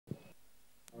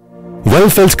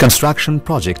Well-filled construction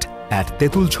project at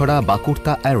Tetulchhora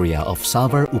Vakurta area of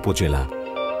Savar Upojila.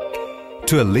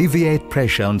 To alleviate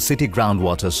pressure on city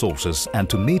groundwater sources and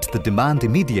to meet the demand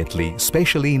immediately,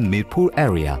 especially in Mirpur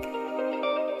area,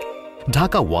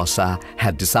 Dhaka Wasa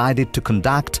had decided to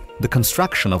conduct the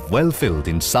construction of well-filled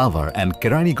in Savar and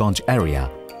Keraniganj area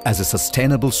as a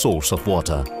sustainable source of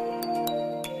water.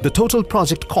 The total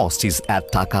project cost is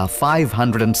at Taka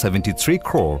 573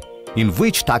 crore, in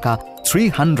which Taka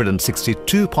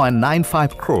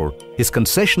 362.95 crore is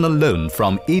concessional loan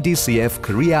from EDCF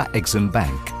Korea Exim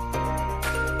Bank.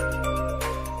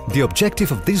 The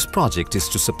objective of this project is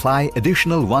to supply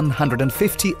additional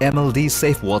 150 MLD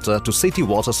safe water to city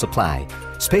water supply,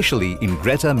 especially in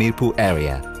Greater Mirpur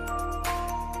area.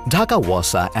 Dhaka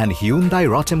Wasa and Hyundai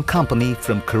Rotem Company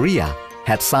from Korea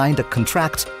had signed a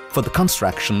contract for the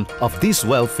construction of this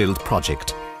well-filled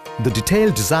project. The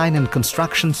detailed design and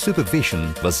construction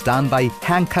supervision was done by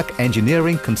Hankook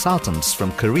Engineering Consultants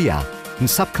from Korea in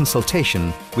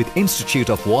sub-consultation with Institute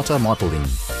of Water Modeling.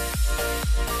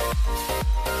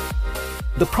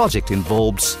 The project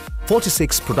involves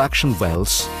 46 production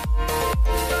wells,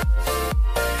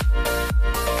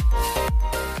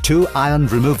 2 iron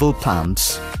removal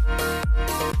plants,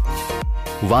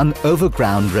 1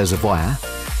 overground reservoir,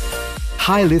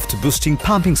 high lift boosting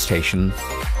pumping station,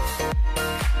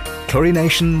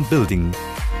 chlorination building,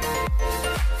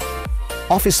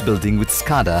 office building with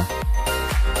SCADA,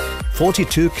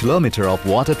 42 km of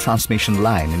water transmission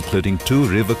line including 2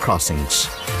 river crossings.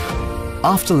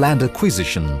 After land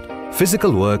acquisition,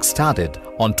 physical work started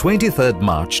on 23rd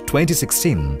March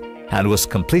 2016 and was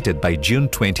completed by June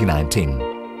 2019.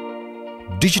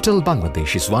 Digital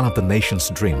Bangladesh is one of the nation's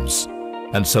dreams,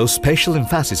 and so special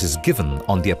emphasis is given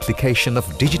on the application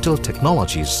of digital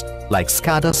technologies like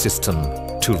SCADA system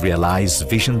to realize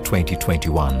Vision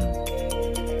 2021.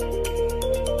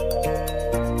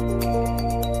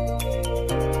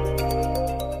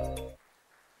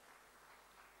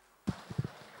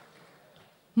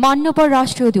 মাননীয়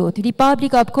রাষ্ট্রদূত,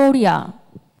 Republic of Korea.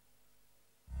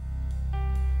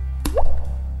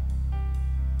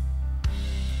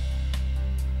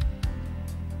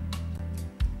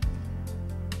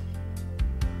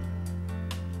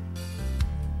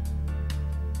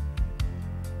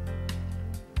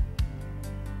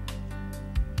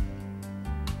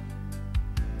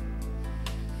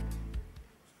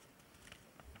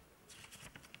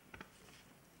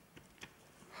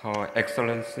 Her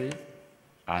Excellency,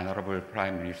 Honorable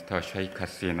Prime Minister Sheikh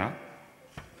Hasina,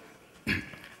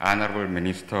 Honorable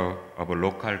Minister of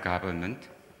Local Government,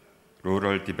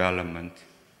 Rural Development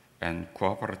and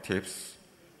Cooperatives,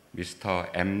 Mr.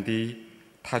 MD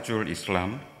Tajul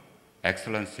Islam,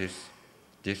 Excellencies,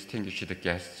 distinguished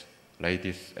guests,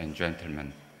 ladies and gentlemen,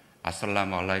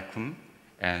 Assalamu alaikum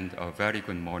and a very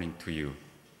good morning to you.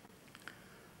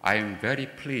 I am very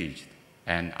pleased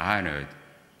and honored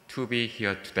to be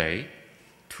here today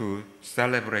to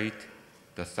celebrate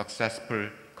the successful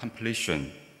completion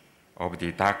of the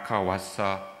Dhaka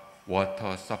Wasa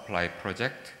water supply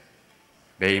project,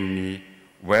 namely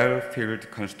well-filled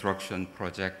construction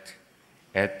project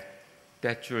at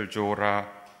Tetulchhora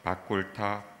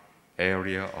Vakurta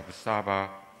area of Savar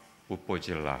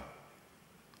Upojila.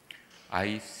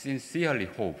 I sincerely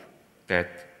hope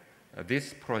that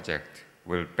this project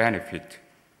will benefit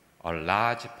a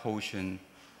large portion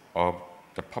of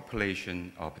the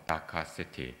population of Dhaka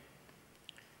city.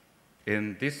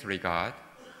 In this regard,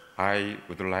 I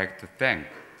would like to thank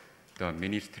the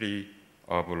Ministry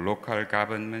of Local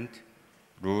Government,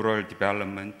 Rural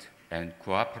Development and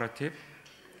Cooperative,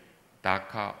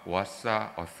 Dhaka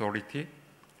Wasa Authority,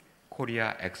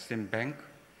 Korea Exim Bank,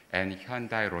 and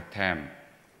Hyundai Rotem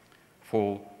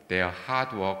for their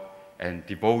hard work and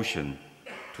devotion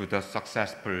to the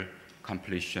successful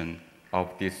completion of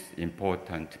this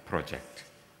important project.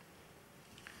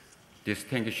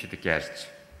 Distinguished guests,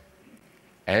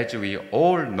 as we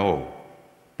all know,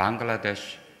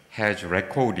 Bangladesh has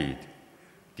recorded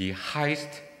the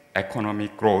highest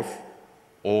economic growth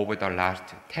over the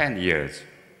last 10 years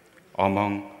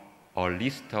among a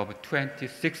list of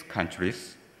 26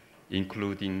 countries,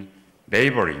 including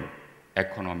neighboring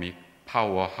economic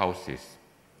powerhouses.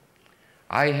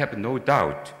 I have no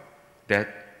doubt that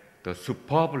the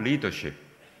superb leadership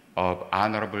of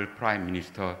Honorable Prime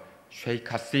Minister Sheikh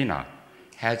Hasina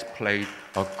has played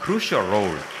a crucial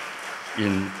role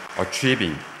in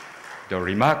achieving the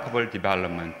remarkable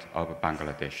development of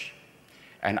Bangladesh.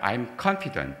 And I'm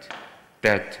confident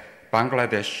that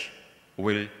Bangladesh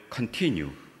will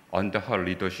continue under her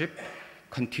leadership,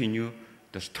 continue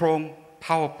the strong,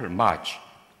 powerful march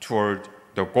toward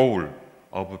the goal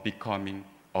of becoming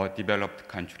a developed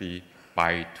country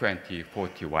by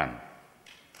 2041.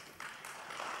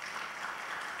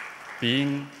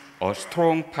 Being a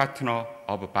strong partner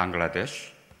of Bangladesh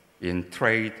in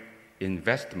trade,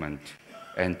 investment,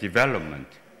 and development,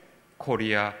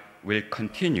 Korea will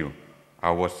continue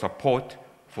our support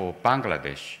for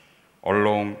Bangladesh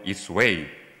along its way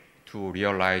to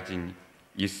realizing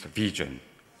its vision.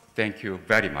 Thank you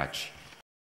very much.